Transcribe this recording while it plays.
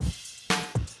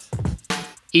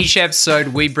Each episode,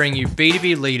 we bring you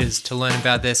B2B leaders to learn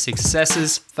about their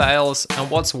successes, fails,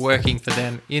 and what's working for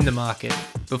them in the market.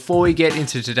 Before we get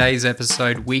into today's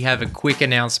episode, we have a quick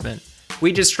announcement.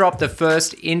 We just dropped the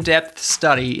first in-depth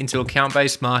study into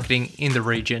account-based marketing in the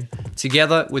region.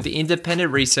 Together with the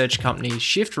independent research company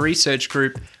Shift Research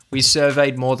Group, we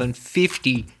surveyed more than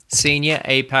 50 senior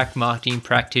APAC marketing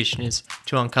practitioners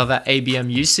to uncover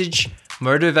ABM usage,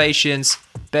 motivations,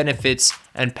 benefits,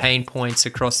 and pain points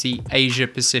across the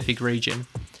Asia-Pacific region.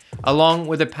 Along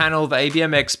with a panel of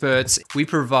ABM experts, we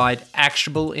provide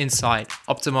actionable insight,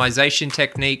 optimization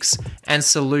techniques, and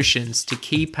solutions to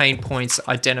key pain points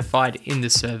identified in the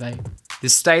survey. The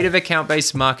State of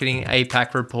Account-Based Marketing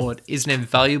APAC report is an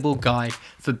invaluable guide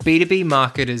for B2B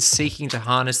marketers seeking to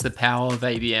harness the power of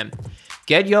ABM.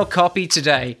 Get your copy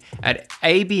today at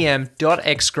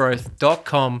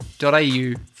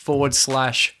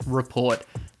abm.xgrowth.com.au/report.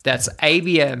 That's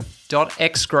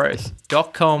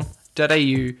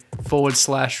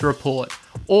abm.xgrowth.com.au/report.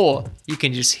 Or you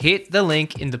can just hit the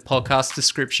link in the podcast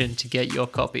description to get your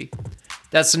copy.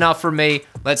 That's enough from me.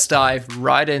 Let's dive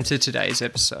right into today's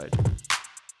episode.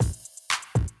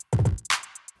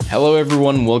 Hello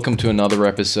everyone, welcome to another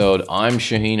episode. I'm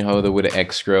Shaheen Hoda with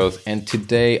Xgrowth, and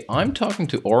today I'm talking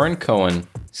to Oren Cohen,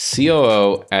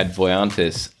 COO at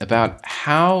Voyantis, about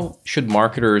how should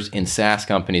marketers in SaaS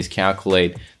companies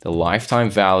calculate the lifetime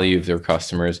value of their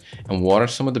customers and what are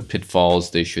some of the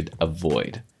pitfalls they should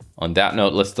avoid. On that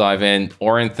note, let's dive in.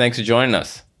 Oren, thanks for joining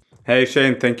us. Hey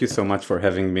Shane, thank you so much for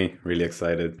having me. Really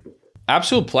excited.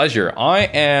 Absolute pleasure.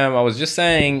 I was just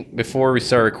saying before we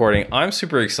start recording, I'm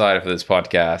super excited for this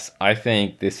podcast. I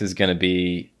think this is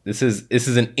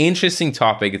an interesting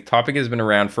topic. The topic has been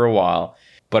around for a while,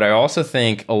 but I also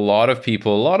think a lot of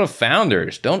people, a lot of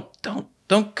founders don't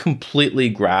completely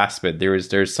grasp it.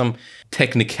 There's some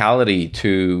technicality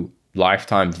to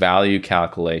lifetime value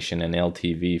calculation and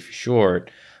LTV for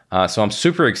short. So I'm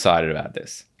super excited about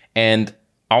this. And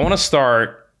I want to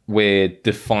start with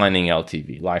defining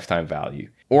LTV, lifetime value.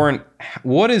 Oren,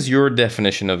 what is your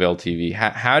definition of LTV?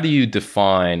 How do you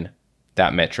define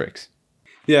that metrics?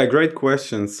 Yeah, great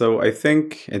question. So I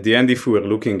think at the end, if we were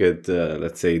looking at,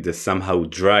 let's say, the somehow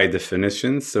dry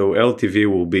definition, so LTV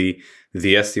will be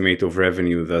the estimate of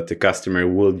revenue that the customer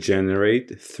will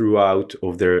generate throughout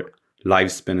of their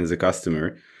lifespan as a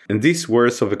customer. And this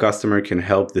worth of a customer can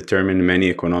help determine many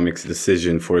economics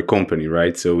decisions for a company,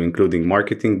 right? So including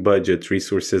marketing budget,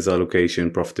 resources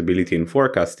allocation, profitability, and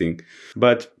forecasting.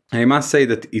 But I must say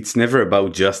that it's never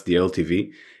about just the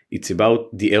LTV. It's about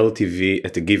the LTV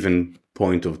at a given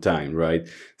point of time, right?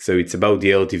 So it's about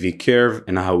the LTV curve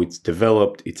and how it's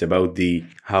developed. It's about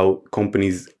how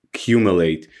companies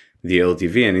accumulate the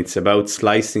LTV, and it's about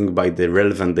slicing by the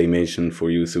relevant dimension for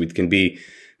you. So it can be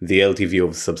the LTV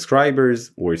of subscribers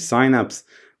or signups.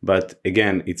 But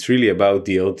again, it's really about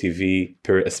the LTV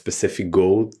per a specific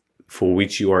goal for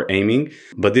which you are aiming.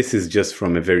 But this is just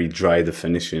from a very dry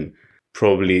definition.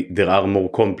 Probably there are more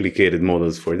complicated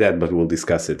models for that, but we'll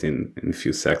discuss it in a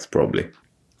few seconds probably.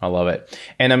 I love it.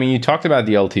 And I mean, you talked about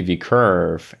the LTV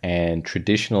curve, and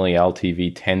traditionally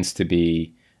LTV tends to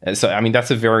be, so, I mean,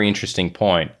 that's a very interesting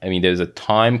point. I mean, there's a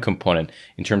time component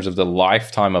in terms of the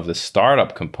lifetime of the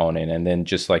startup component. And then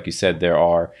just like you said, there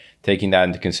are taking that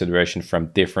into consideration from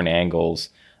different angles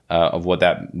of what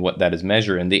that is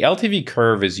measured. And the LTV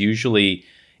curve is usually,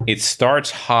 it starts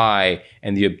high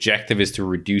and the objective is to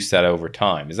reduce that over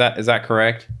time. Is that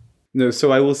correct? No,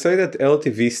 so I will say that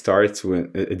LTV starts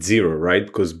at zero, right?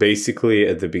 Because basically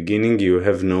at the beginning, you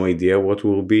have no idea what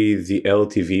will be the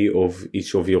LTV of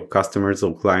each of your customers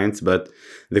or clients. But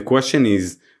the question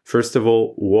is, first of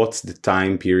all, what's the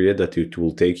time period that it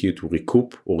will take you to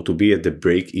recoup or to be at the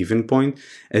break-even point?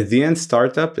 At the end,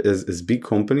 startup as big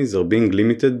companies are being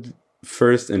limited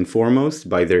first and foremost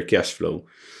by their cash flow.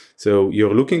 So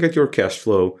you're looking at your cash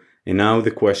flow. And now the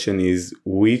question is,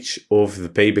 which of the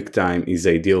payback time is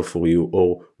ideal for you,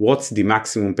 or what's the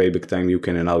maximum payback time you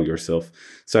can allow yourself?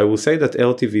 So I will say that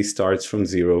LTV starts from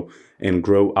zero and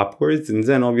grow upwards. And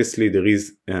then obviously there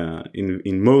is,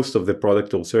 in most of the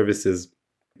product or services,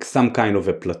 some kind of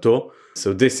a plateau.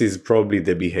 So this is probably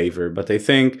the behavior. But I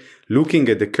think looking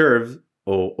at the curve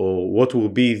or what will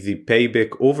be the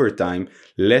payback over time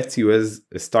lets you as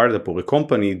a startup or a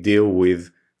company deal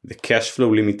with the cash flow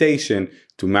limitation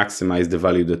to maximize the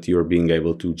value that you're being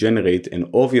able to generate, and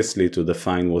obviously to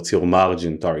define what's your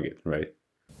margin target, right?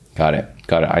 Got it.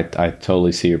 I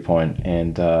totally see your point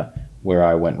and where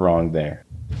I went wrong there.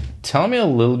 Tell me a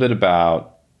little bit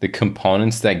about the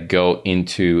components that go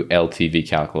into LTV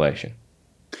calculation.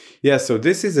 Yeah, so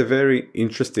this is a very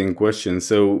interesting question.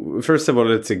 So first of all,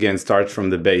 let's again start from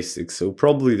the basics. So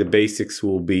probably the basics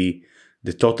will be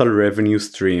the total revenue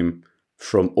stream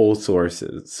from all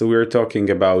sources. So we're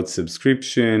talking about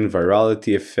subscription,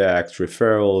 virality effect,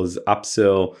 referrals,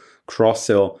 upsell,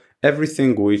 cross-sell,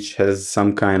 everything which has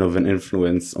some kind of an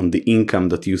influence on the income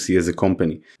that you see as a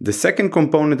company. The second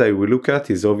component I will look at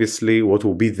is obviously what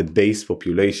will be the base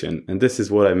population. And this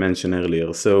is what I mentioned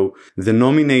earlier. So the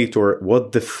nominator,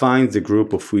 what defines the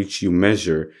group of which you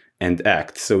measure and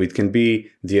act. So it can be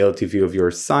the LTV of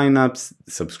your signups,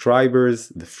 subscribers,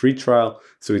 the free trial.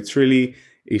 So it's really,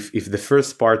 if the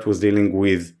first part was dealing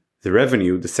with the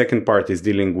revenue, the second part is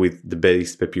dealing with the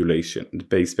base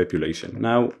population.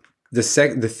 Now, the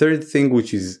third thing,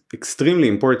 which is extremely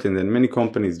important, and many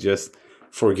companies just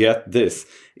forget this,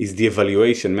 is the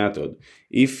evaluation method.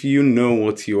 If you know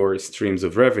what's your streams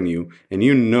of revenue and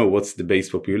you know what's the base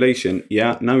population,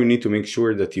 now you need to make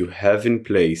sure that you have in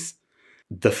place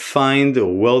defined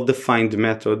or well-defined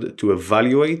method to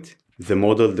evaluate the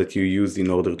model that you use in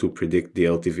order to predict the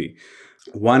LTV.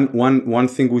 One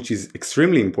thing which is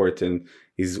extremely important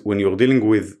is when you're dealing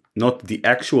with not the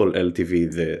actual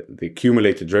LTV, the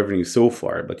accumulated revenue so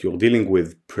far, but you're dealing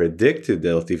with predicted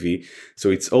LTV. So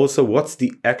it's also what's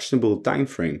the actionable time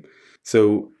frame.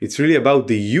 So it's really about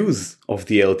the use of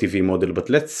the LTV model. But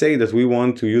let's say that we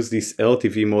want to use this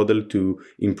LTV model to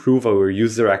improve our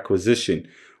user acquisition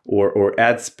or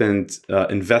ad spend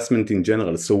investment in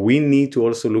general. So we need to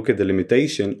also look at the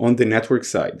limitation on the network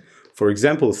side. For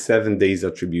example, 7 days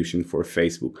attribution for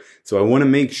Facebook. So I want to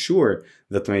make sure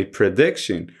that my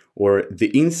prediction or the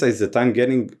insights that I'm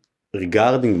getting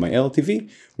regarding my LTV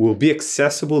will be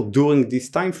accessible during this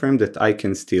time frame that I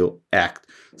can still act.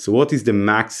 So what is the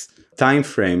max time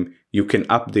frame you can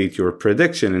update your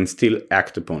prediction and still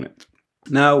act upon it?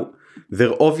 Now, there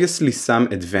are obviously some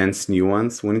advanced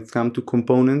nuance when it comes to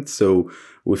components. So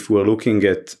if we're looking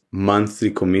at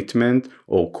monthly commitment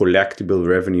or collectible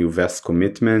revenue vest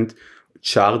commitment,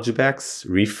 chargebacks,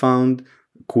 refund,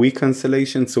 quick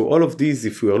cancellation. So all of these,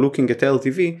 if we are looking at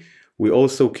LTV, we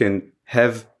also can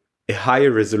have a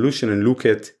higher resolution and look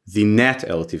at the net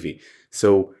LTV.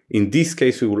 So in this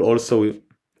case, we will also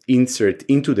insert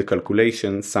into the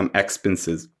calculation some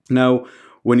expenses. Now,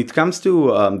 when it comes to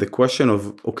the question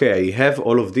of, okay, I have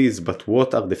all of these, but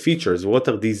what are the features? What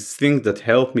are these things that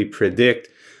help me predict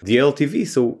the LTV?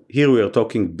 So here we are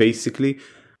talking basically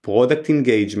product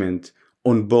engagement,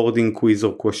 onboarding quiz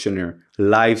or questionnaire,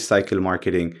 life cycle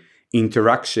marketing,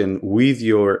 interaction with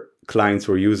your clients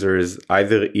or users,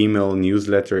 either email,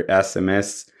 newsletter,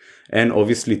 SMS, and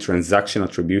obviously transaction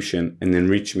attribution and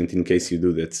enrichment in case you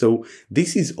do that. So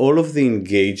this is all of the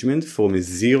engagement from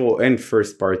zero and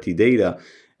first party data.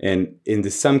 And in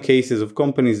some cases of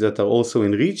companies that are also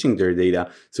enriching their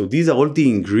data. So these are all the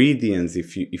ingredients,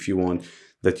 if you want,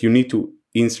 that you need to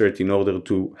insert in order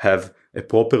to have a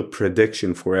proper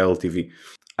prediction for LTV.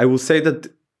 I will say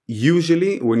that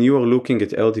usually when you are looking at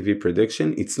LTV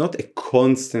prediction, it's not a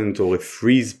constant or a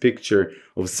freeze picture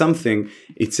of something.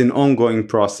 It's an ongoing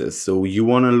process. So you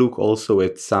want to look also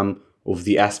at some of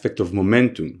the aspect of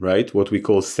momentum, right? What we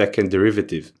call second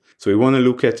derivative. So we want to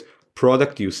look at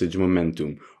product usage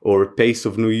momentum or pace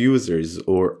of new users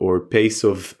or pace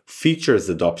of features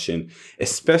adoption,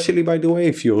 especially, by the way,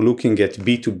 if you're looking at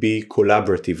B2B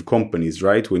collaborative companies,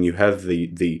 right? When you have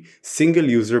the single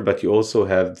user, but you also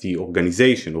have the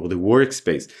organization or the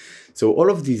workspace. So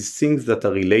all of these things that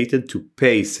are related to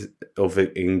pace of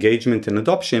engagement and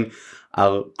adoption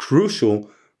are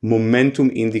crucial momentum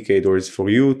indicators for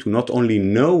you to not only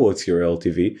know what's your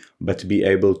LTV, but be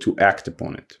able to act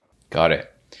upon it. Got it.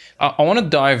 I want to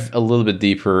dive a little bit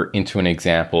deeper into an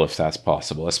example, if that's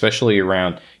possible, especially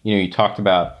around, you talked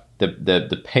about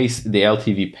the pace, the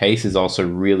LTV pace is also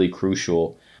really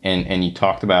crucial. And you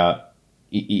talked about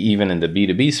even in the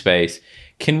B2B space.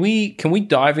 Can we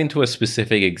dive into a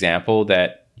specific example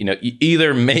that,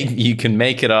 either you can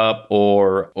make it up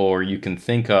or you can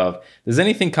think of? Does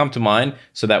anything come to mind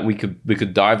so that we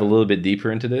could dive a little bit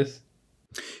deeper into this?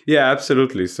 Yeah,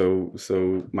 absolutely. So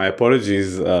my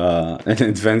apologies in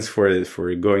advance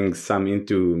for going some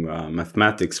into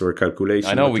mathematics or calculation.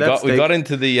 I know we got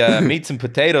into the meats and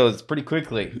potatoes pretty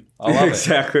quickly. I love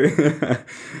exactly. It.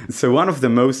 So one of the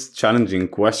most challenging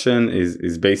question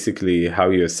is basically how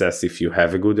you assess if you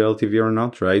have a good LTV or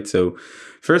not, right? So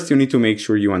first you need to make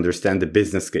sure you understand the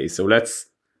business case. So let's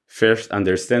first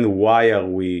understand why are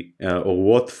we or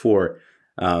what for.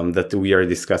 That we are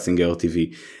discussing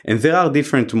LTV. And there are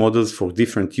different models for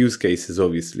different use cases,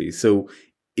 obviously. So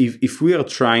if we are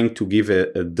trying to give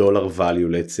a dollar value,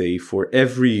 let's say, for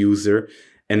every user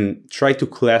and try to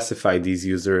classify these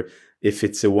user if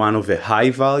it's one of a high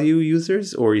value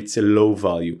users or it's a low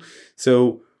value.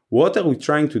 So what are we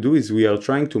trying to do is we are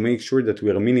trying to make sure that we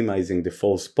are minimizing the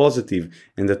false positive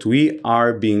and that we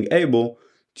are being able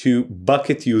to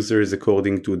bucket users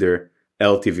according to their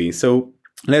LTV. So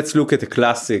let's look at a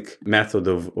classic method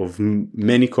of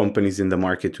many companies in the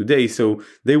market today. So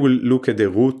they will look at the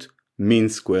root mean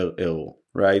square error,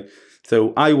 right?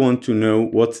 So I want to know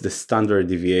what's the standard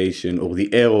deviation or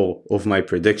the error of my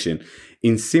prediction.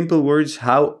 In simple words,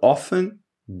 how often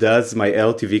does my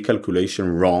LTV calculation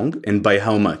wrong and by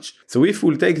how much? So if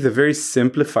we'll take the very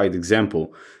simplified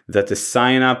example that a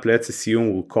sign up, let's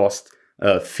assume, will cost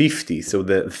 50. So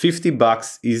the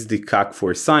 $50 is the CAC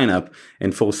for sign up,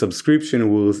 and for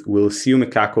subscription, we'll assume a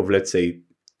CAC of, let's say,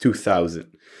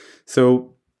 2,000.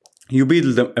 So you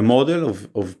build a model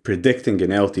of predicting an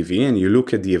LTV, and you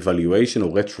look at the evaluation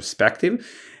or retrospective,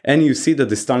 and you see that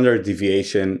the standard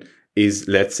deviation is,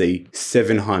 let's say,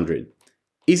 700.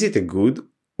 Is it a good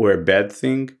or a bad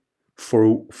thing?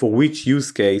 For which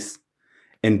use case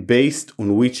and based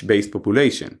on which base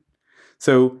population?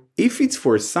 So if it's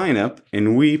for sign up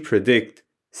and we predict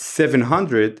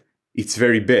 700, it's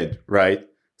very bad, right?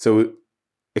 So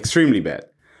extremely bad.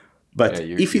 But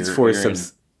if it's for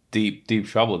deep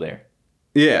trouble there.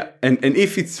 Yeah, and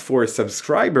if it's for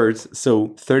subscribers, so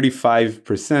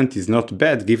 35% is not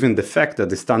bad given the fact that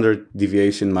the standard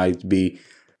deviation might be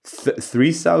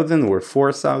 3,000 or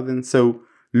 4,000. So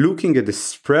looking at the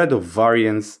spread of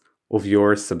variance of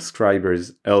your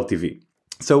subscribers' LTV.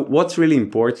 So what's really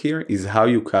important here is how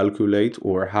you calculate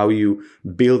or how you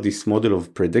build this model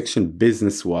of prediction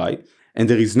business-wide. And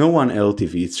there is no one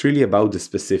LTV. It's really about the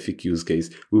specific use case.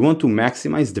 We want to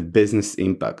maximize the business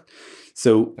impact.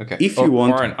 So if you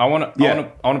want, Oren, I want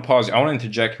to pause. I want to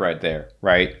interject right there,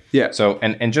 right? Yeah. So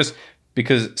and just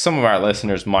because some of our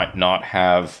listeners might not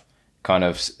have kind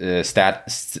of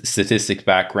statistics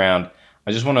background,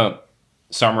 I just want to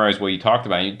summarize what you talked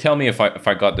about. You tell me if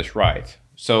I got this right.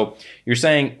 So you're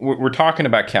saying we're talking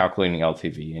about calculating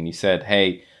LTV, and you said,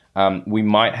 hey, we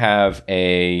might have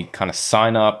a kind of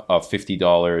sign up of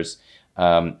 $50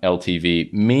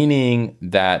 LTV, meaning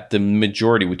that the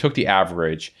majority, we took the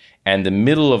average, and the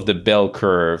middle of the bell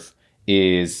curve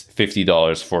is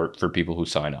 $50 for people who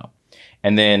sign up.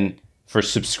 And then for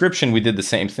subscription, we did the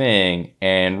same thing.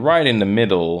 And right in the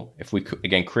middle, if we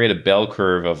again create a bell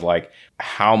curve of like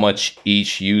how much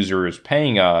each user is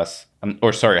paying us,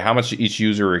 how much each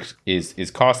user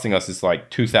is costing us is like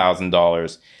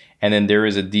 $2,000. And then there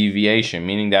is a deviation,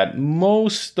 meaning that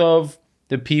most of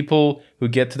the people who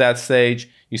get to that stage,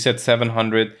 you said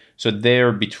 700, so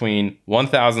they're between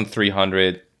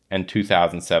 1,300 and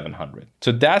 2,700.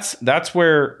 So that's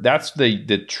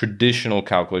the traditional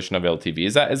calculation of LTV.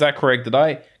 Is that correct? Did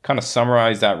I kind of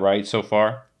summarize that right so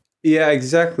far? Yeah,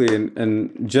 exactly.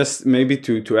 And just maybe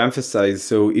to emphasize,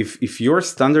 so if your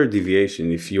standard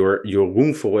deviation, if your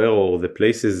room for error, the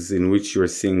places in which you're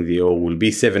seeing the error will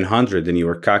be 700 and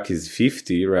your CAC is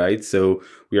 50, right? So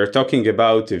we are talking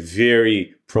about a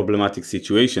very problematic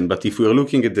situation. But if we're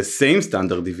looking at the same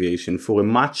standard deviation for a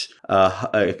much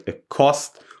a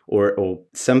cost or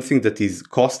something that is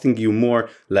costing you more,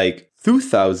 like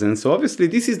 2,000. So obviously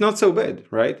this is not so bad,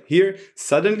 right? Here,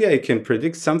 suddenly I can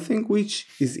predict something which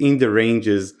is in the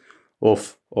ranges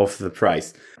of the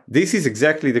price. This is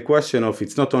exactly the question of,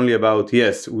 it's not only about,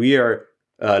 yes, we are,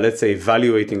 let's say,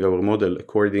 evaluating our model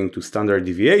according to standard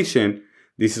deviation.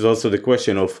 This is also the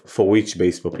question of for which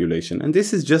base population. And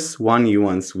this is just one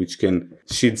nuance which can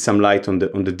shed some light on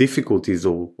the difficulties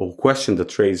or question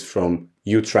that raise from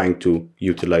you trying to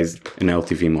utilize an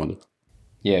LTV model.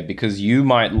 Yeah, because you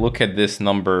might look at this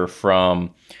number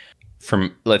from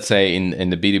let's say in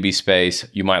the B2B space,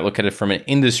 you might look at it from an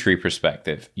industry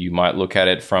perspective. You might look at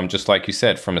it from, just like you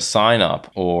said, from a sign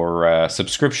up or a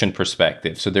subscription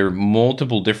perspective. So there are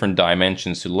multiple different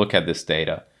dimensions to look at this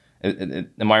data.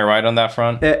 Am I right on that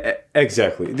front?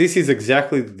 Exactly. This is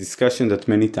exactly the discussion that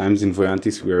many times in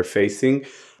Voyantis we are facing,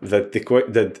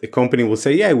 that a company will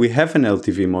say, yeah, we have an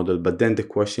LTV model, but then the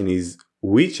question is,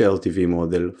 which LTV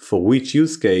model for which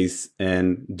use case,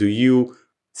 and do you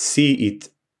see it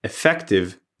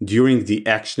effective during the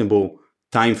actionable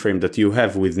time frame that you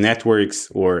have with networks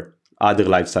or other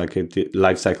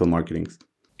lifecycle marketing?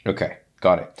 Okay,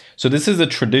 got it. So this is a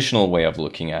traditional way of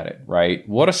looking at it, right?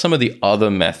 What are some of the other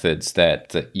methods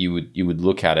that you would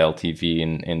look at LTV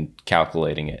in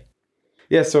calculating it?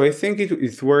 Yeah, so I think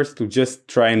it's worth to just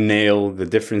try and nail the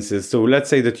differences. So let's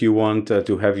say that you want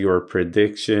to have your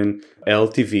prediction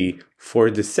LTV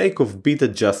for the sake of bid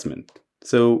adjustment.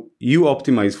 So you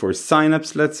optimize for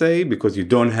signups, let's say, because you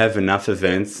don't have enough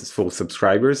events for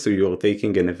subscribers. So you're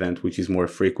taking an event which is more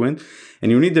frequent,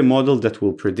 and you need a model that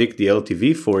will predict the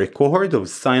LTV for a cohort of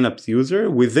signups user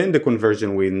within the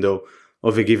conversion window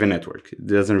of a given network. It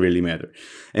doesn't really matter.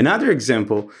 Another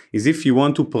example is if you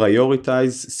want to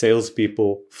prioritize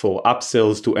salespeople for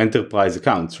upsells to enterprise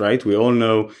accounts, right? We all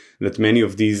know that many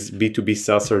of these B2B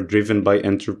SaaS are driven by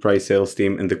enterprise sales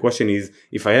team. And the question is,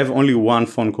 if I have only one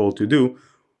phone call to do,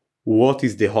 what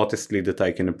is the hottest lead that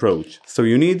I can approach? So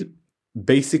you need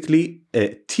basically a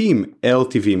team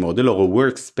LTV model or a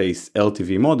workspace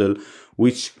LTV model,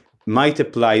 which might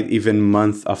apply even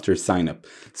months after sign up.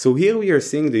 So here we are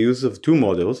seeing the use of two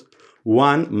models.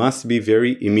 One must be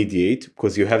very immediate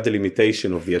because you have the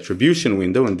limitation of the attribution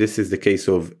window. And this is the case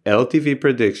of LTV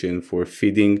prediction for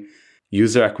feeding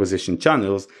user acquisition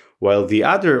channels, while the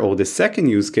other or the second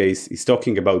use case is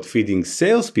talking about feeding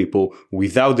salespeople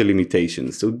without the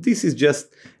limitations. So this is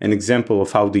just an example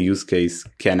of how the use case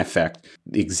can affect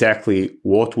exactly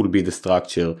what will be the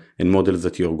structure and models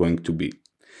that you're going to be.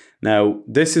 Now,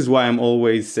 this is why I'm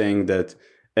always saying that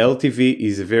LTV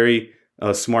is a very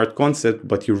smart concept,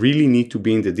 but you really need to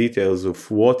be in the details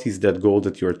of what is that goal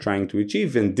that you're trying to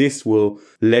achieve. And this will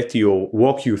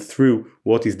walk you through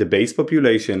what is the base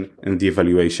population and the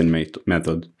evaluation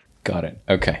method. Got it.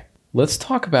 Okay. Let's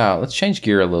change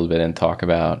gear a little bit and talk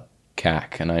about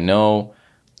CAC. And I know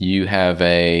you have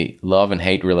a love and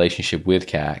hate relationship with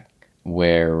CAC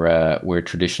where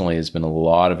traditionally has been a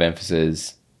lot of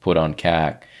emphasis put on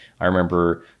CAC. I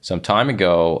remember some time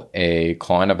ago, a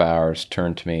client of ours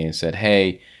turned to me and said,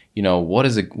 "Hey, what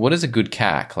is a good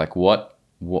CAC? Like what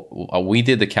we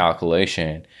did the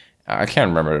calculation. I can't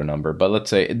remember the number, but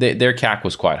let's say their CAC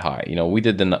was quite high. We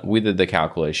did the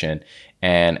calculation,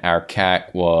 and our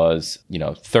CAC was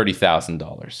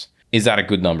 $30,000. Is that a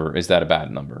good number? Is that a bad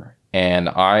number?" And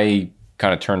I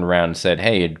kind of turned around and said,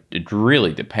 "Hey, it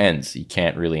really depends. You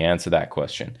can't really answer that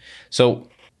question." So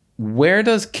where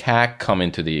does CAC come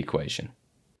into the equation?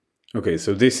 Okay,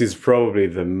 so this is probably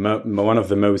one of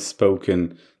the most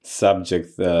spoken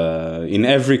subjects in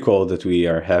every call that we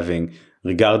are having,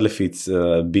 regardless if it's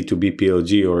a B2B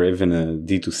PLG or even a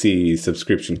D2C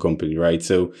subscription company, right?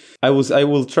 So I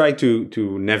will try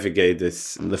to navigate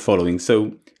the following.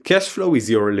 So cash flow is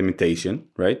your limitation,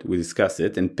 right? We discussed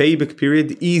it, and payback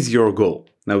period is your goal.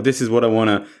 Now, this is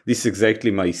exactly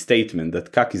my statement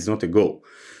that CAC is not a goal.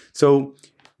 So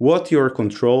what you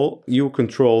control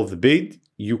the bid,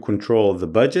 you control the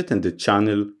budget and the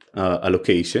channel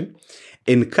allocation.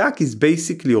 And CAC is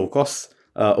basically your cost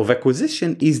of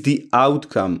acquisition is the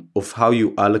outcome of how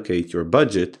you allocate your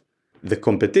budget, the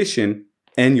competition,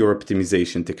 and your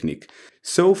optimization technique.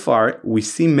 So far, we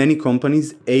see many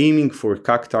companies aiming for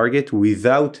CAC target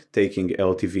without taking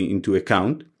LTV into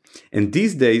account. And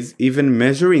these days, even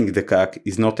measuring the CAC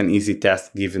is not an easy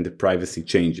task given the privacy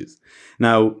changes.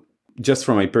 Now, just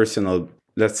from my personal,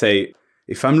 let's say,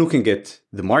 if I'm looking at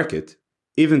the market,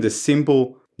 even the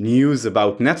simple news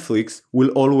about Netflix will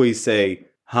always say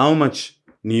how much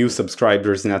new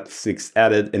subscribers Netflix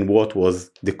added and what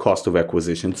was the cost of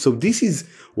acquisition. So this is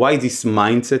why this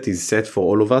mindset is set for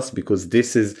all of us, because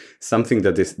this is something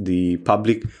that the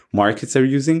public markets are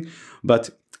using.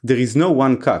 But there is no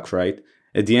one CAC, right?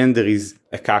 At the end, there is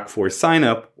a CAC for a sign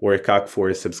up or a CAC for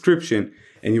a subscription,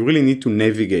 and you really need to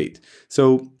navigate.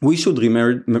 So we should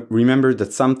remember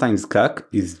that sometimes CAC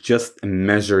is just a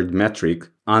measured metric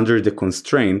under the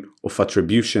constraint of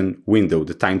attribution window,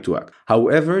 the time to act.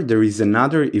 However, there is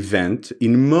another event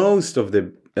in most of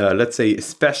the, let's say,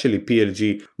 especially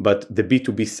PLG, but the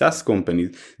B2B SaaS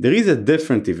companies, there is a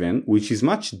different event, which is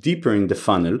much deeper in the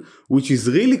funnel, which is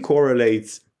really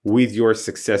correlates with your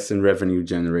success and revenue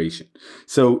generation.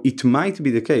 So it might be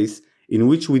the case in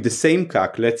which with the same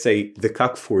CAC, let's say the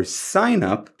CAC for sign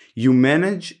up, you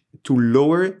manage to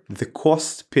lower the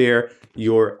cost per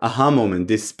your aha moment,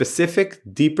 this specific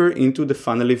deeper into the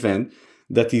funnel event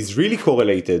that is really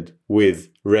correlated with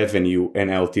revenue and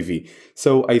LTV.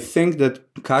 So I think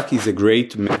that CAC is a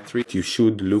great metric you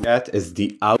should look at as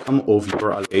the outcome of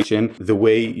your allocation, the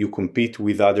way you compete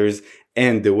with others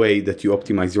and the way that you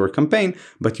optimize your campaign.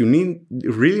 But you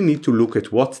really need to look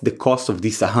at what's the cost of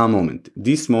this aha moment,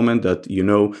 this moment that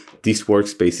this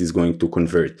workspace is going to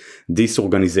convert, this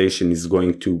organization is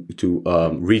going to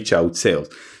reach out sales.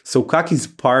 So CAC is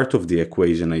part of the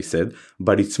equation, I said,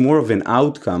 but it's more of an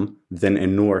outcome than a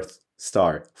North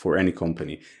Star for any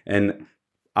company. And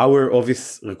our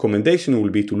obvious recommendation will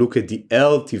be to look at the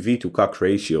LTV to CAC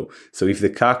ratio. So if the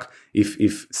CAC, if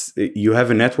you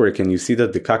have a network and you see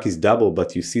that the CAC is double,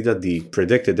 but you see that the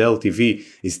predicted LTV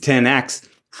is 10x,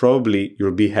 probably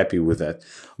you'll be happy with that.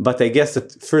 But I guess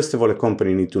that first of all, a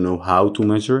company need to know how to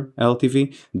measure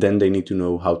LTV, then they need to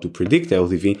know how to predict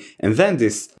LTV, and then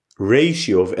this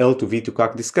ratio of LTV to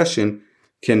CAC discussion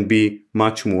can be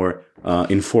much more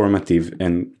informative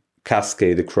and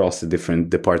cascade across the different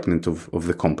departments of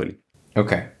the company.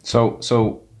 Okay,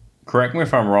 so correct me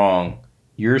if I'm wrong.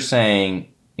 You're saying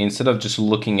instead of just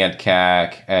looking at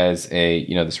CAC as a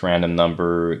this random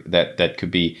number that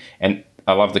could be, and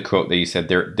I love the quote that you said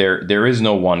there is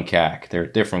no one CAC. There are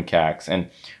different CACs, and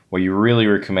what you really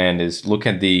recommend is look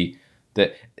at the.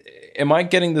 Am I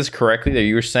getting this correctly? That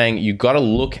you're saying you got to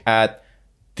look at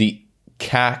the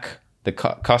CAC, the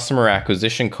customer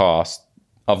acquisition cost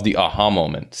of the aha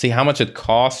moment. See how much it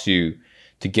costs you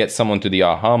to get someone to the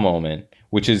aha moment,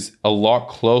 which is a lot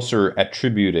closer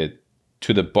attributed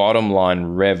to the bottom line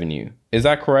revenue. Is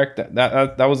that correct?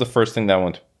 That was the first thing that I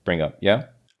want to bring up. Yeah.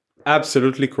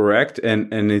 Absolutely correct.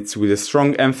 And it's with a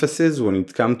strong emphasis when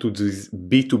it comes to these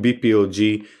B2B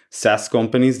PLG SaaS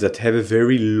companies that have a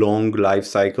very long life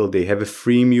cycle. They have a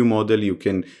freemium model. You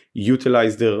can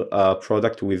utilize their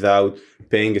product without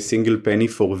paying a single penny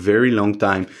for a very long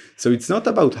time. So it's not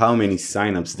about how many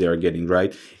signups they are getting,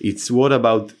 right? It's what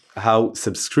about how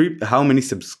many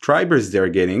subscribers they're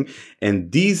getting,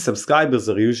 and these subscribers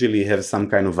are usually have some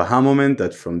kind of aha moment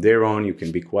that from there on you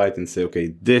can be quiet and say,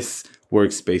 okay, this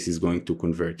workspace is going to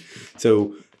convert.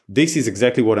 So this is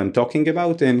exactly what I'm talking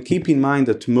about, and keep in mind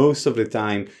that most of the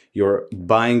time you're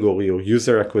buying or your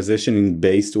user acquisition is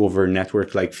based over a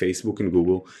network like Facebook and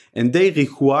Google, and they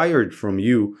required from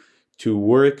you to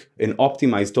work and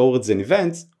optimize towards an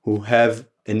event who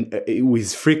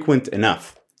is frequent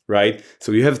enough. Right?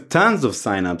 So you have tons of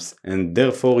signups, and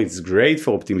therefore it's great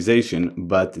for optimization,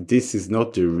 but this is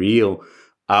not the real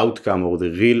outcome or the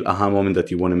real aha moment that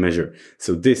you want to measure.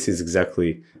 So this is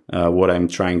exactly what I'm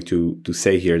trying to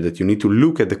say here, that you need to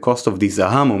look at the cost of this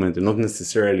aha moment and not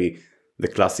necessarily the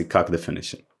classic CAC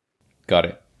definition. Got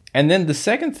it. And then the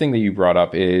second thing that you brought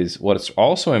up is what's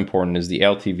also important is the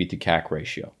LTV to CAC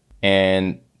ratio.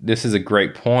 And this is a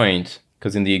great point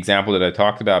because in the example that I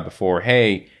talked about before,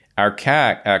 hey, our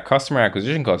CAC, our customer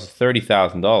acquisition cost is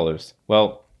 $30,000.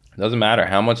 Well, it doesn't matter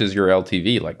how much is your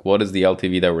LTV. Like, what is the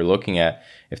LTV that we're looking at?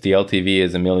 If the LTV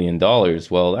is $1 million,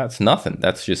 well, that's nothing.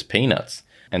 That's just peanuts,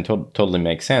 and totally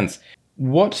makes sense.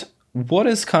 What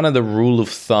is kind of the rule of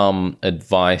thumb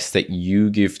advice that you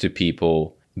give to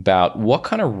people about what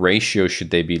kind of ratio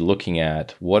should they be looking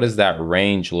at? What does that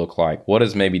range look like? What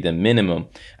is maybe the minimum?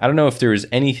 I don't know if there is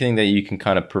anything that you can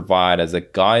kind of provide as a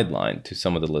guideline to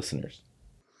some of the listeners.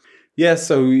 Yeah,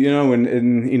 so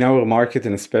in our market,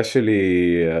 and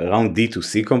especially around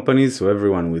D2C companies, so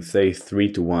everyone would say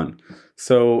 3-1.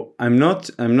 So I'm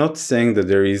not saying that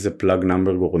there is a plug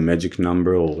number or a magic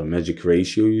number or a magic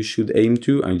ratio you should aim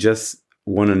to. I just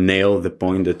want to nail the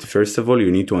point that first of all,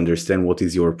 you need to understand what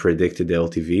is your predicted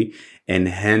LTV, and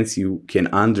hence you can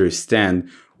understand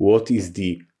what is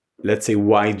the, let's say,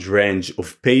 wide range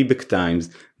of payback times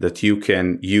that you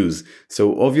can use.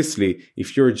 So obviously,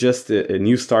 if you're just a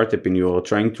new startup and you're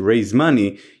trying to raise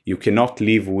money, you cannot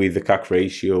live with a CAC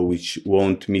ratio which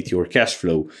won't meet your cash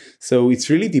flow. So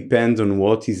it's really depends on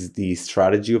what is the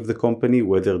strategy of the company,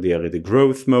 whether they are at a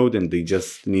growth mode and they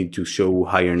just need to show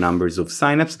higher numbers of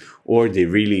signups, or they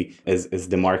really, as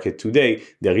the market today,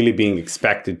 they're really being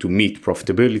expected to meet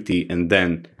profitability, and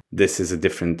then this is a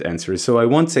different answer. So I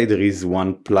won't say there is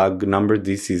one plug number.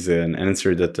 This is an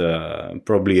answer that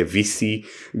probably a VC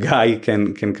guy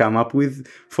can come up with.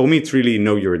 For me, it's really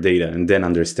know your data and then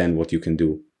understand what you can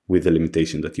do with the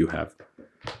limitation that you have.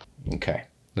 Okay,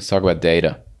 let's talk about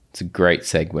data. It's a great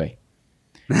segue.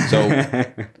 So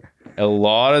a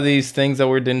lot of these things that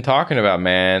we've been talking about,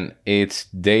 man, it's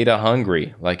data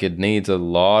hungry. Like it needs a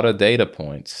lot of data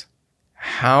points.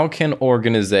 How can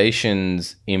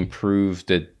organizations improve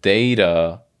the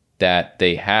data that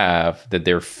they have, that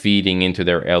they're feeding into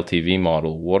their LTV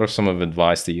model? What are some of the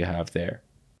advice that you have there?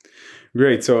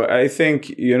 Great. So I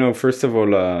think, first of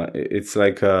all, it's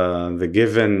like the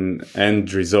given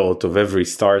end result of every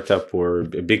startup or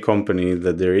a big company,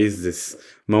 that there is this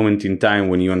moment in time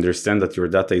when you understand that your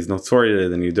data is not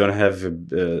sorted and you don't have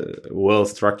a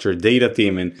well-structured data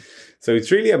team. And so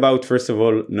it's really about, first of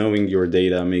all, knowing your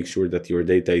data, make sure that your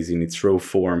data is in its raw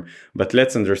form. But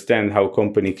let's understand how a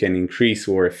company can increase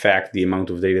or affect the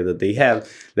amount of data that they have.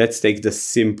 Let's take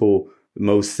the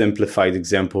most simplified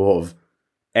example of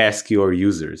ask your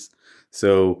users.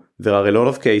 So there are a lot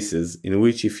of cases in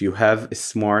which if you have a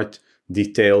smart,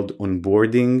 detailed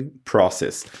onboarding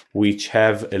process, which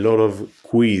have a lot of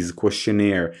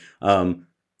questionnaire, a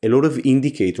lot of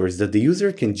indicators that the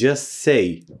user can just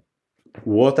say,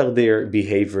 what are their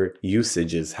behavior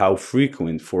usages, how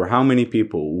frequent, for how many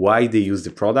people, why they use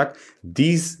the product.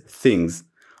 These things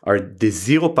are the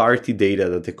zero-party data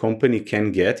that the company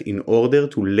can get in order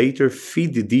to later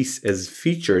feed this as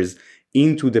features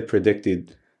into the predictive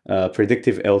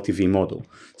LTV model.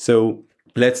 So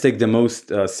let's take the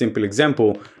most simple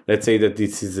example. Let's say that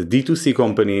this is a D2C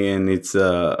company and it's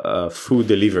a food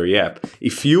delivery app.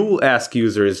 If you ask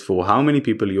users for how many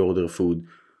people you order food,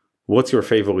 what's your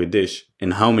favorite dish,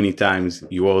 and how many times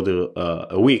you order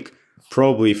a week,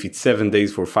 probably if it's 7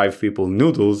 days for 5 people,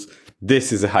 noodles,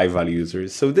 this is a high value user.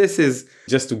 So this is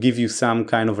just to give you some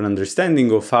kind of an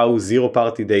understanding of how zero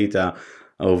party data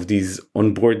of these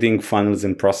onboarding funnels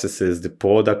and processes, the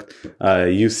product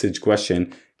usage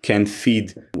question, can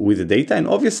feed with the data. And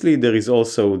obviously there is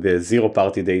also the zero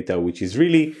party data, which is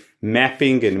really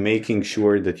mapping and making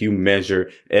sure that you measure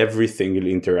every single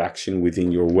interaction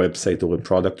within your website or a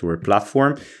product or a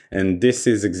platform. And this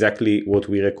is exactly what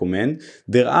we recommend.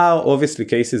 There are obviously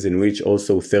cases in which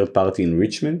also third-party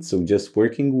enrichment. So just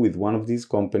working with one of these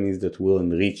companies that will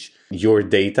enrich your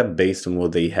data based on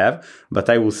what they have. But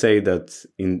I will say that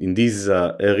in these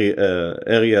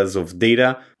areas of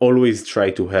data, always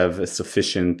try to have a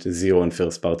sufficient zero and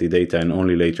first-party data and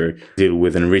only later deal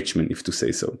with enrichment, if to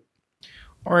say so.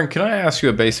 Oren, can I ask you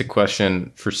a basic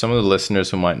question for some of the listeners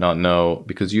who might not know,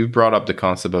 because you've brought up the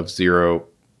concept of zero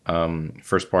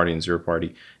first party and zero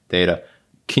party data.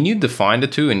 Can you define the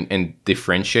two and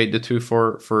differentiate the two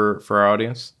for our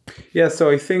audience? Yeah, so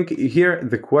I think here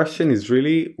the question is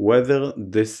really whether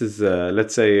this is,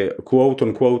 let's say, quote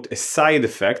unquote, a side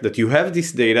effect that you have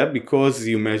this data because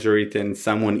you measure it and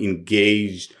someone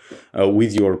engaged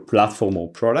with your platform or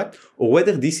product, or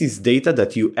whether this is data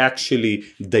that you actually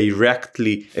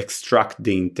directly extract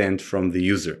the intent from the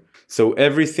user. So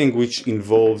everything which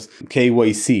involves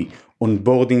KYC,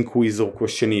 onboarding quiz or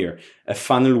questionnaire, a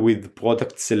funnel with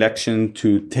product selection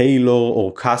to tailor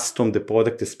or custom the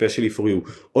product especially for you.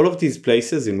 All of these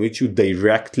places in which you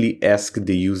directly ask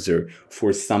the user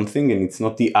for something and it's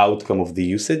not the outcome of the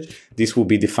usage, this will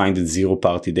be defined as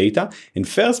zero-party data. And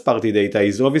first-party data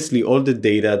is obviously all the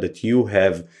data that you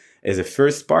have as a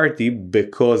first party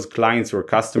because clients or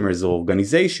customers or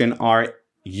organization are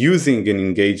using and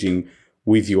engaging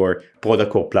with your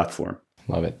product or platform.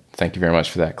 Love it. Thank you very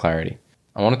much for that clarity.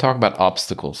 I want to talk about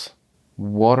obstacles.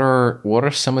 What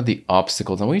are some of the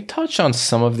obstacles? And we touched on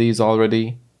some of these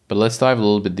already, but let's dive a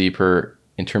little bit deeper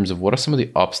in terms of what are some of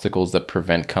the obstacles that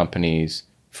prevent companies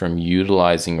from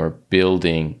utilizing or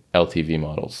building LTV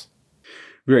models?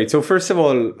 Great. So first of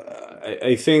all,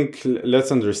 I think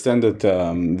let's understand that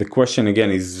the question again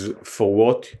is for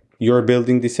what you're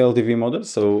building this LTV model.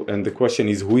 So, and the question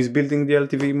is who is building the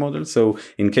LTV model? So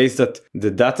in case that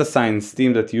the data science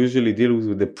team that usually deals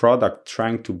with the product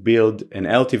trying to build an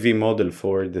LTV model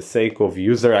for the sake of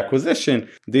user acquisition,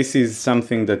 this is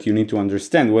something that you need to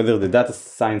understand whether the data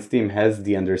science team has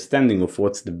the understanding of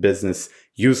what's the business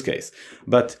use case.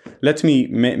 But let me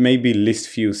maybe list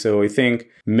few. So I think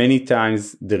many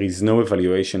times there is no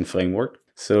evaluation framework.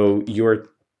 So you're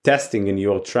testing and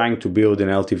you're trying to build an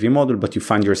LTV model, but you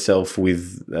find yourself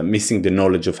with missing the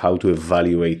knowledge of how to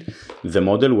evaluate the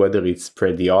model, whether it's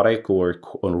periodic or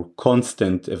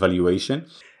constant evaluation.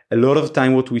 A lot of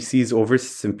time what we see is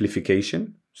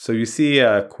oversimplification. So you see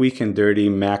a quick and dirty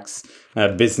max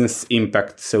business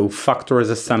impact. So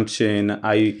factors assumption.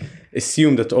 I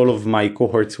assume that all of my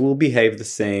cohorts will behave the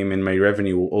same and my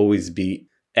revenue will always be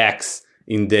X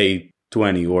in day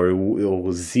 20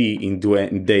 or Z in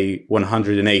day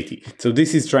 180. So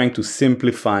this is trying to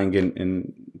simplifying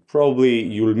and probably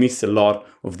you'll miss a lot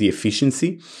of the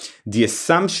efficiency. The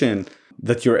assumption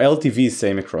that your LTV is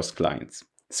same across clients.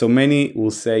 So many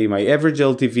will say my average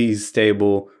LTV is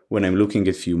stable when I'm looking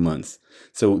at few months.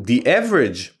 So the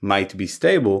average might be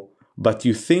stable, but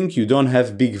you think you don't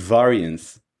have big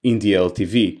variance in the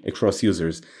LTV across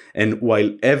users. And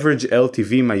while average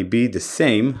LTV might be the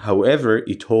same, however,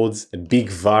 it holds a big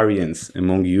variance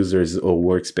among users or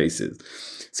workspaces.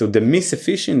 So the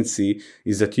misefficiency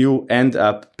is that you end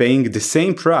up paying the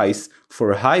same price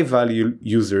for high value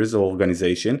users or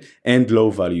organization and low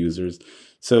value users.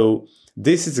 So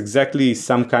this is exactly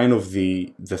some kind of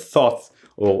the thought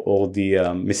or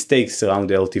the mistakes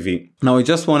around LTV. Now, I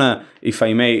just want to, if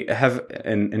I may, have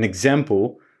an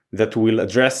example that will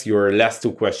address your last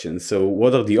two questions. So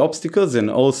what are the obstacles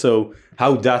and also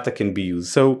how data can be used?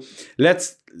 So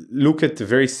let's look at a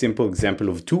very simple example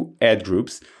of two ad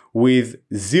groups with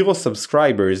 0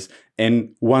 subscribers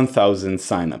and 1,000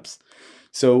 signups.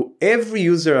 So every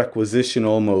user acquisition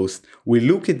almost, we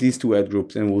look at these two ad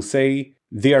groups and we'll say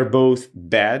they are both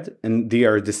bad and they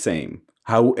are the same.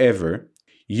 However,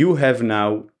 you have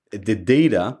now the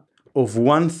data of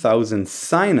 1,000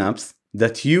 signups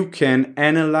that you can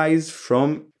analyze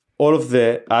from all of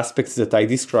the aspects that I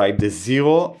described, the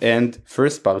zero and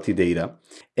first party data.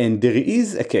 And there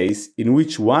is a case in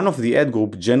which one of the ad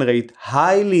group generate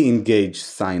highly engaged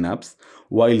signups,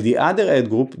 while the other ad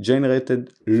group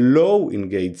generated low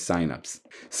engaged signups.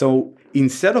 So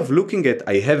instead of looking at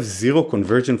I have zero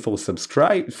conversion for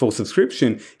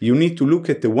subscription, you need to look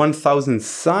at the 1,000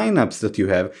 signups that you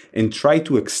have and try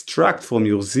to extract from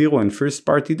your zero and first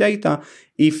party data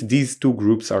if these two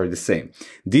groups are the same.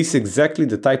 This is exactly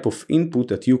the type of input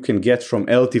that you can get from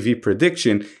LTV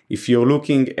prediction if you're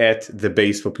looking at the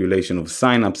base population of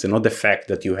signups and not the fact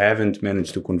that you haven't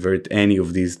managed to convert any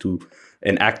of these to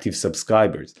an active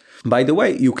subscribers. By the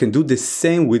way, you can do the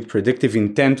same with predictive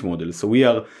intent models. So we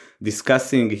are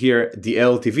discussing here the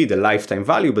LTV, the lifetime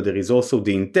value, but there is also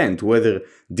the intent, whether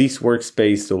this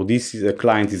workspace or this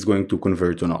client is going to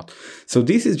convert or not. So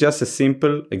this is just a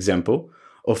simple example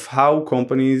of how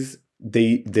companies,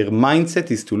 their mindset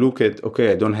is to look at,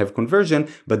 okay, I don't have conversion,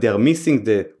 but they are missing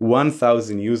the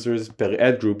 1,000 users per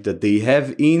ad group that they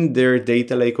have in their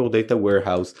data lake or data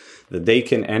warehouse, that they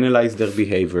can analyze their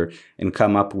behavior and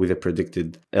come up with a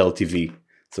predicted LTV.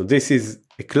 So this is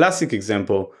a classic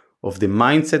example of the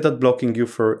mindset that blocking you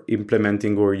for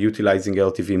implementing or utilizing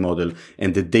LTV model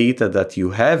and the data that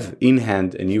you have in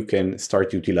hand and you can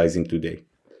start utilizing today.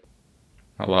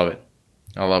 I love it.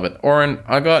 Oren,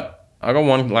 I got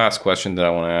one last question that I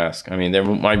want to ask. I mean, there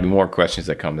might be more questions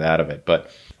that come out of it,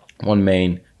 but one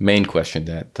main question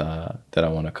that I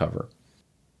want to cover.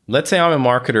 Let's say I'm a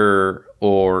marketer,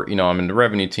 or I'm in the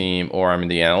revenue team, or I'm in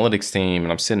the analytics team,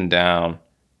 and I'm sitting down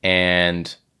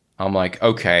and I'm like,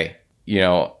 okay,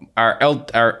 our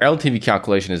LTV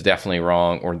calculation is definitely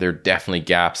wrong, or there are definitely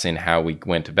gaps in how we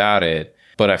went about it.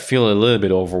 But I feel a little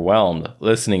bit overwhelmed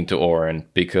listening to Oren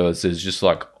because there's just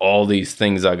like all these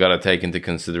things I got to take into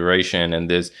consideration.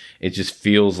 And it just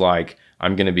feels like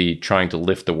I'm going to be trying to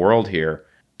lift the world here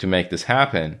to make this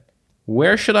happen.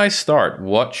 Where should I start?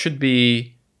 What should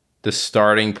be the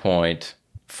starting point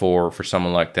for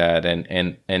someone like that?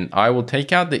 And I will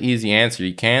take out the easy answer.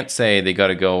 You can't say they got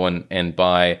to go and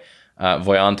buy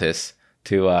Voyantis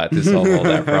to solve all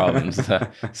their problems.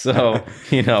 So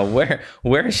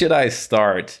where should I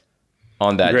start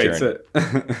on that journey?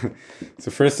 So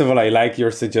first of all, I like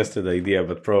your suggested idea,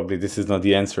 but probably this is not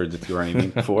the answer that you're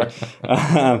aiming for.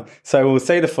 So I will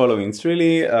say the following. It's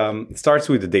really starts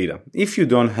with the data. If you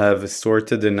don't have a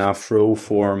sorted enough raw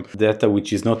form data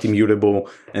which is not immutable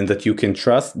and that you can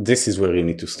trust, this is where you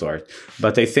need to start.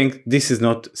 But I think this is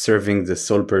not serving the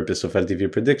sole purpose of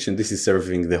LTV prediction. This is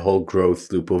serving the whole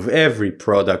growth loop of every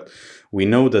product. We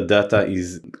know that data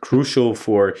is crucial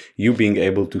for you being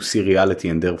able to see reality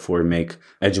and therefore make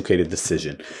educated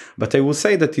decision. But I will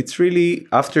say that it's really,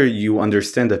 after you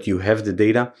understand that you have the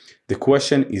data, the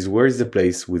question is, where is the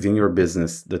place within your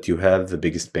business that you have the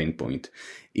biggest pain point?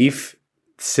 If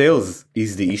sales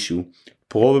is the issue,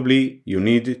 probably you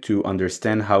need to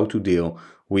understand how to deal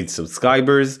with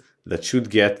subscribers that should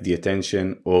get the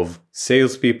attention of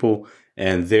salespeople.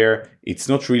 And there, it's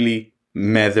not really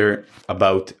matter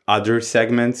about other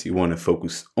segments. You want to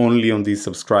focus only on these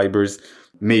subscribers,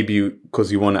 maybe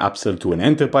because you want to upsell to an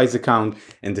enterprise account.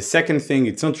 And the second thing,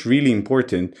 it's not really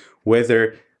important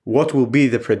what will be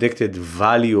the predicted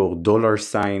value or dollar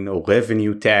sign or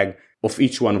revenue tag of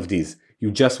each one of these.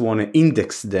 You just want to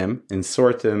index them and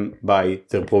sort them by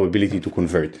their probability to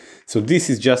convert. So this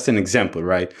is just an example,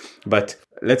 right? But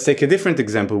let's take a different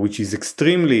example, which is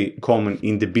extremely common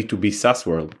in the B2B SaaS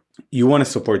world. You want to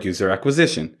support user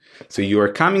acquisition. So you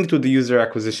are coming to the user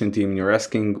acquisition team and you're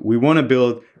asking, we want to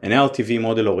build an LTV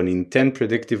model or an intent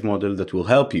predictive model that will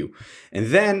help you. And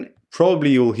then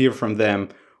probably you'll hear from them,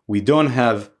 we don't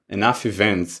have enough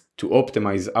events to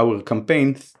optimize our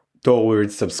campaign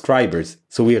towards subscribers.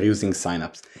 So we are using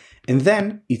signups. And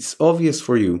then it's obvious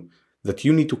for you that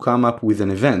you need to come up with an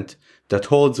event that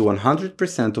holds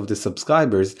 100% of the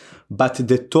subscribers, but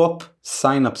the top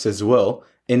signups as well.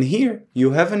 And here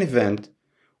you have an event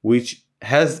which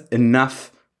has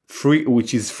enough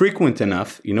which is frequent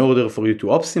enough in order for you to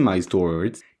optimize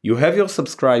towards. You have your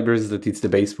subscribers that it's the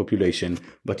base population,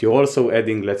 but you're also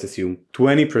adding, let's assume,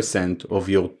 20% of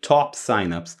your top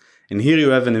signups. And here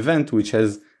you have an event which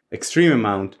has extreme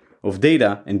amount of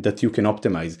data and that you can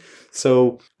optimize.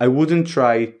 So I wouldn't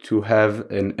try to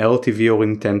have an LTV or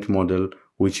intent model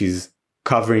which is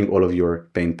covering all of your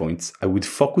pain points. I would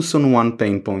focus on one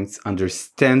pain point,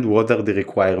 understand what are the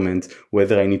requirements,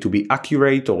 whether I need to be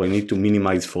accurate or I need to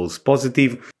minimize false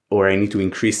positive or I need to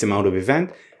increase the amount of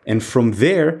event. And from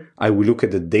there, I will look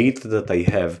at the data that I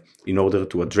have in order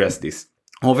to address this.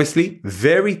 Obviously,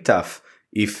 very tough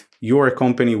if you're a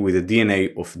company with a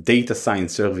DNA of data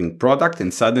science serving product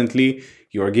and suddenly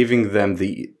you are giving them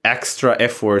the extra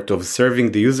effort of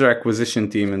serving the user acquisition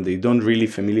team and they don't really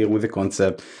familiar with the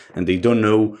concept and they don't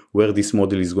know where this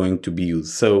model is going to be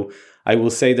used. So I will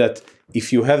say that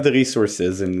if you have the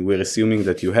resources, and we're assuming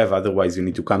that you have, otherwise you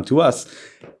need to come to us,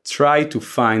 try to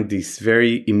find this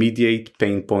very immediate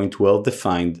pain point, well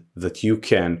defined, that you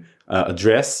can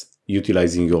address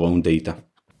utilizing your own data.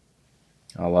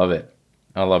 I love it.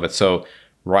 I love it. So,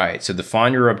 right. So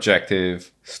define your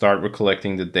objective, start with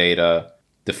collecting the data,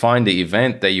 define the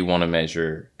event that you want to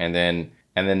measure, and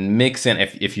then mix in,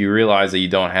 if you realize that you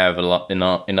don't have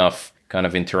enough kind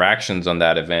of interactions on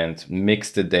that event,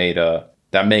 mix the data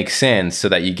that makes sense so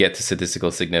that you get to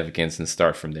statistical significance and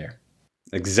start from there.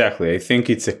 Exactly. I think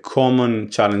it's a common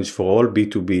challenge for all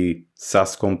B2B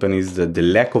SaaS companies, that the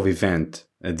lack of event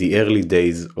at the early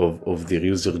days of their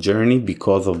user journey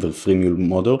because of the freemium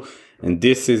model. And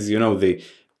this is,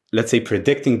 let's say,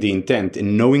 predicting the intent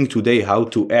and knowing today how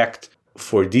to act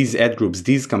for these ad groups,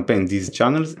 these campaigns, these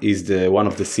channels is one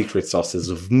of the secret sauces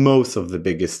of most of the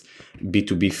biggest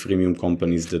B2B freemium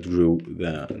companies that grew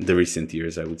the recent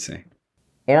years, I would say.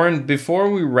 Oren, before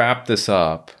we wrap this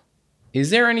up, is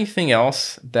there anything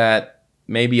else that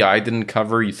maybe I didn't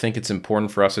cover you think it's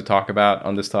important for us to talk about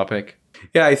on this topic?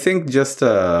 Yeah, I think just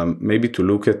maybe to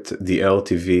look at the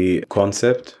LTV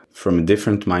concept from a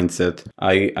different mindset.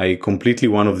 I completely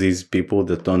one of these people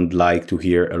that don't like to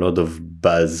hear a lot of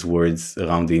buzzwords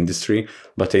around the industry,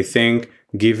 but I think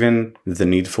given the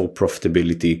need for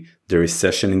profitability, the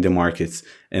recession in the markets,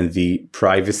 and the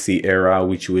privacy era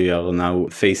which we are now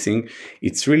facing,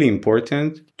 it's really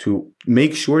important to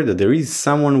make sure that there is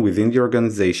someone within the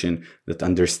organization that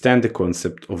understands the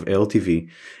concept of LTV.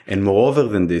 And moreover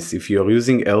than this, if you're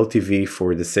using LTV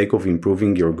for the sake of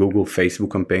improving your Google,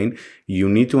 Facebook campaign, you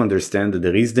need to understand that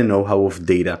there is the know-how of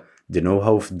data, the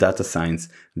know-how of data science,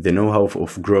 the know-how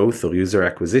of growth or user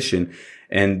acquisition,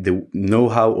 and the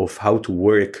know-how of how to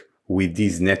work with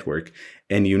this network.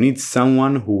 And you need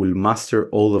someone who will master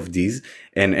all of these.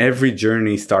 And every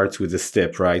journey starts with a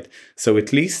step, right? So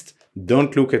at least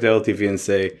don't look at LTV and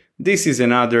say, this is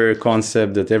another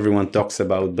concept that everyone talks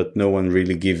about, but no one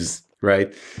really gives,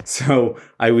 right? So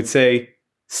I would say,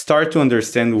 start to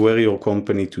understand where your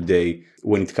company today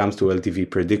when it comes to LTV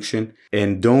prediction,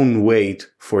 and don't wait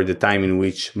for the time in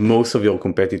which most of your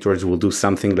competitors will do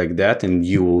something like that and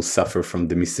you will suffer from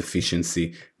the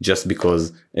misefficiency just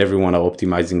because everyone are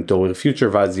optimizing toward future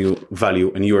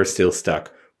value and you are still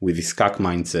stuck with this CAC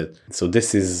mindset. So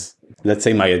this is, let's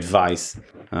say, my advice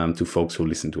to folks who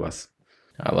listen to us.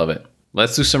 I love it.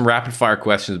 Let's do some rapid fire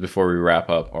questions before we wrap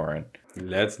up, Oren.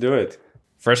 Let's do it.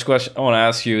 First question I want to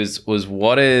ask you was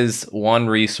what is one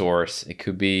resource? It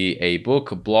could be a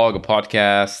book, a blog, a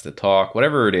podcast, a talk,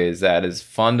 whatever it is that has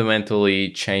fundamentally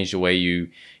changed the way you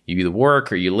either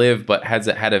work or you live, but has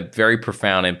had a very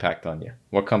profound impact on you.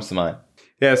 What comes to mind?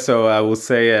 Yeah, so I will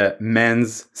say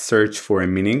Man's Search for a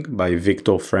Meaning by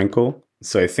Viktor Frankl.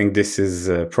 So I think this is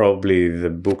probably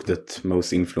the book that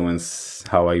most influenced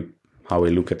how I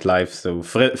look at life. So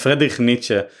Friedrich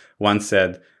Nietzsche once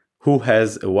said, "Who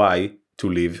has a why to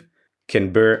live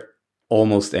can bear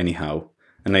almost anyhow."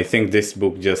 And I think this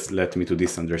book just led me to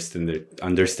this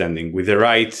understanding. With the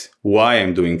right why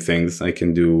I'm doing things, I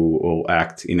can do or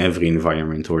act in every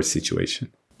environment or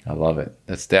situation. I love it.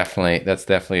 That's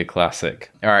definitely a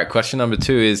classic. All right, question number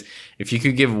 2 is, if you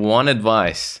could give one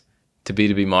advice to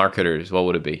B2B marketers, what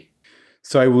would it be?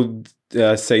 So I would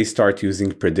say start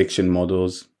using prediction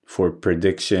models for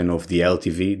prediction of the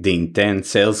LTV, the intent,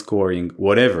 sales scoring,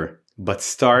 whatever. But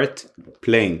start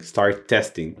playing, start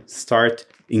testing, start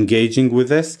engaging with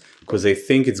this, because I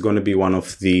think it's going to be one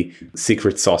of the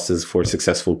secret sauces for a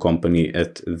successful company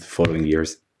at the following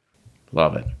years.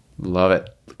 Love it. Love it.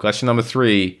 Question number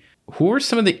 3, who are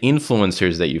some of the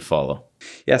influencers that you follow?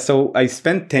 Yeah, so I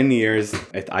spent 10 years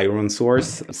at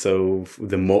ironSource. So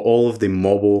all of the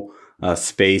mobile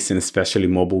space and especially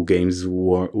mobile games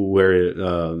were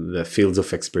the fields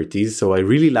of expertise. So I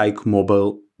really like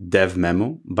Mobile Dev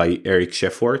Memo by Eric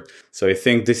Schefwart. So I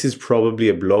think this is probably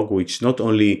a blog which not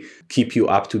only keep you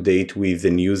up to date with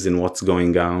the news and what's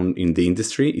going on in the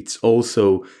industry, it's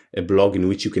also a blog in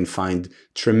which you can find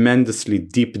tremendously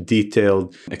deep,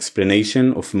 detailed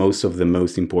explanation of most of the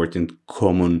most important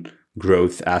common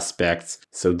growth aspects.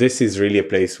 So this is really a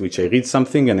place which I read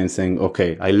something and I'm saying,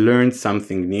 okay, I learned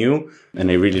something new, and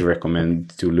I really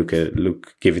recommend to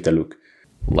give it a look.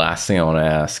 Last thing I want to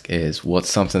ask is, what's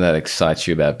something that excites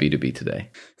you about B2B today?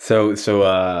 So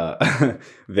the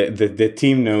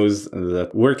team knows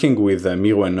that working with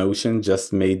Miro and Notion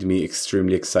just made me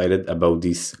extremely excited about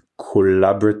these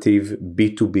collaborative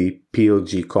B2B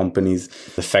PLG companies.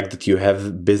 The fact that you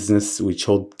have business which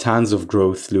hold tons of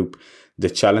growth loop, the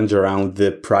challenge around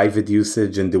the private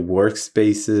usage and the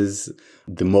workspaces,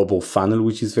 the mobile funnel,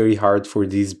 which is very hard for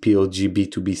these PLG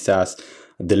B2B SaaS,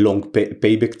 the long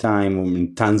payback time,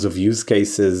 and tons of use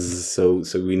cases. So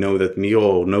we know that Miro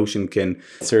or Notion can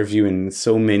serve you in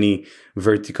so many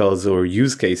verticals or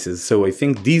use cases. So I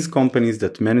think these companies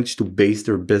that manage to base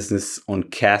their business on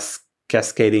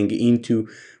cascading into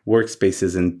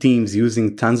workspaces and teams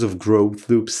using tons of growth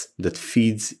loops that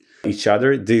feeds each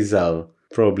other, these are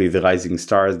probably the rising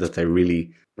stars that I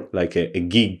really like a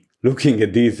geek looking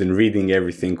at these and reading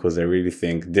everything, because I really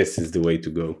think this is the way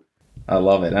to go. I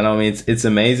love it. And I mean, it's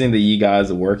amazing that you guys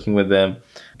are working with them,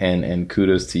 and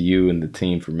kudos to you and the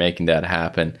team for making that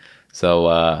happen. So,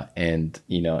 and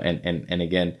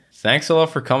again, thanks a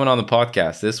lot for coming on the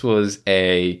podcast. This was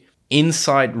a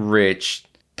insight-rich,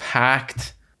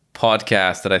 packed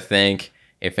podcast that I think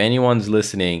if anyone's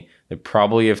listening, they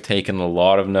probably have taken a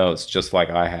lot of notes, just like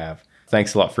I have.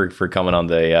 Thanks a lot for coming on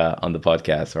the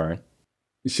podcast, Oren.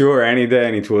 Sure, any day,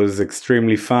 and it was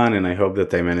extremely fun, and I hope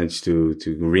that I managed to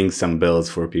ring some bells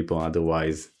for people.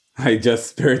 Otherwise, I just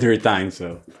spared their time.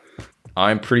 So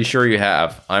I'm pretty sure you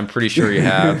have.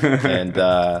 and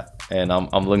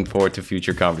I'm looking forward to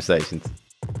future conversations.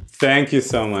 Thank you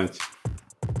so much.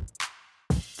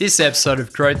 This episode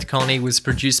of Growth Colony was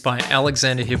produced by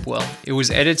Alexander Hipwell. It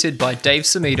was edited by Dave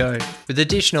Samito, with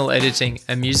additional editing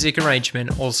and music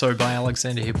arrangement also by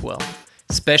Alexander Hipwell.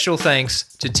 Special thanks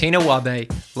to Tina Wabe,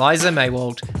 Liza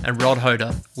Maywald, and Rod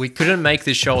Hoda. We couldn't make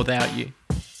this show without you.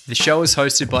 The show is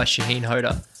hosted by Shaheen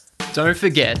Hoda. Don't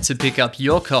forget to pick up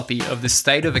your copy of the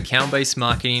State of Account-Based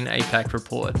Marketing APAC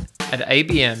report at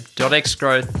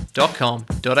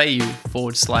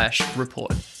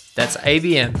abm.xgrowth.com.au/report. That's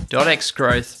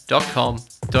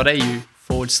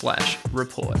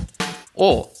abm.xgrowth.com.au/report.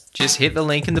 Or just hit the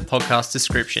link in the podcast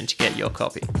description to get your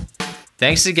copy.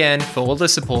 Thanks again for all the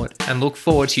support, and look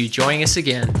forward to you joining us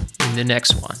again in the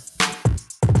next one.